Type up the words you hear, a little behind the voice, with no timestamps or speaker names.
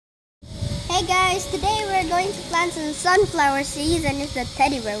Hi guys, today we're going to plant some sunflower seeds and it's the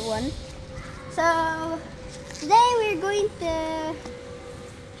teddy bear one. So today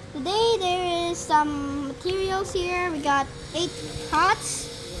there is some materials here. We got 8 pots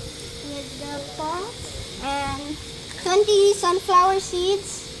with the pots and 20 sunflower seeds,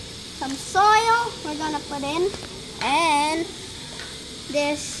 some soil we're gonna put in, and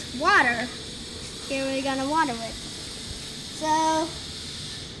this water. Here we're gonna water it. So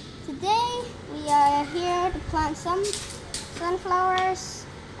today we are here to plant some sunflowers,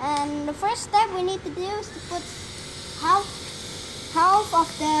 and the first step we need to do is to put half of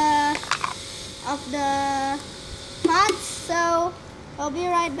the pots. So I'll be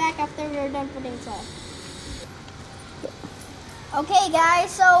right back after we're done putting soil. Okay guys,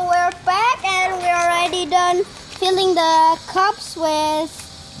 so we're back and we're already done filling the cups with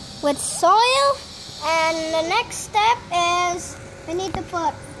soil, and the next step is we need to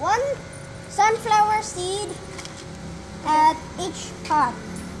put 1 sunflower seed at each pot,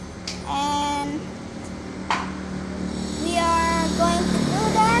 and we are going to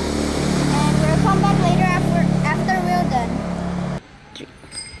do that, and we'll come back later after we're done.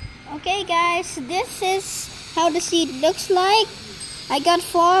 Okay guys, this is how the seed looks like. I got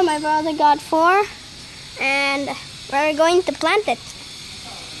 4, my brother got 4, and we're going to plant it.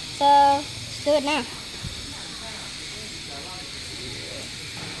 So let's do it now.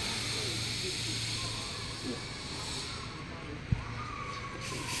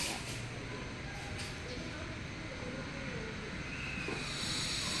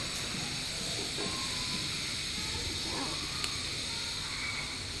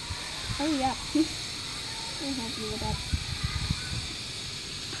 Hurry up. I'll help you with that.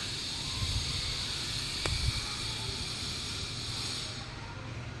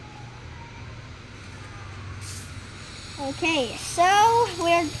 Okay, so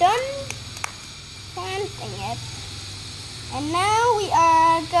we're done planting it, and now we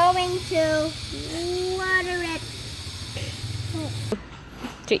are going to water it.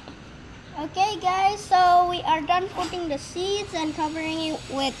 3. Okay guys, so we are done putting the seeds and covering it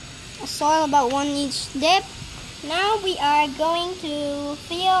with soil about 1 each dip. Now we are going to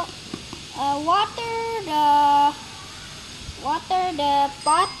water the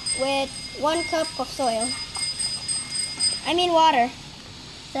pot with 1 cup of soil. Water.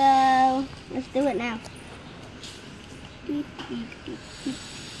 So let's do it now.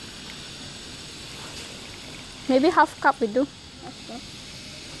 Maybe half cup we do. Okay.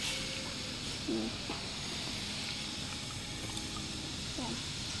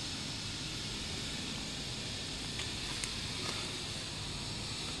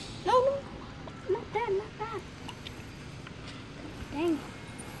 No, not that. Dang.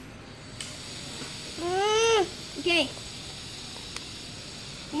 Okay.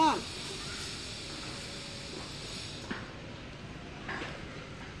 Come on.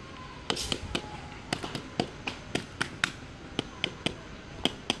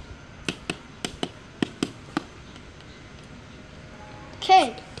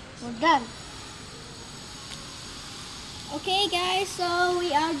 Okay, we're done. Okay guys, so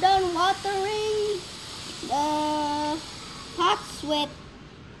we are done watering the pots with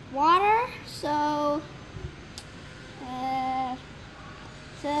water. So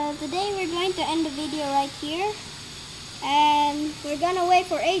today we're going to end the video right here, and we're gonna wait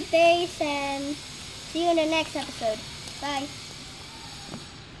for 8 days and see you in the next episode. Bye.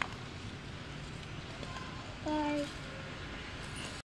 Bye.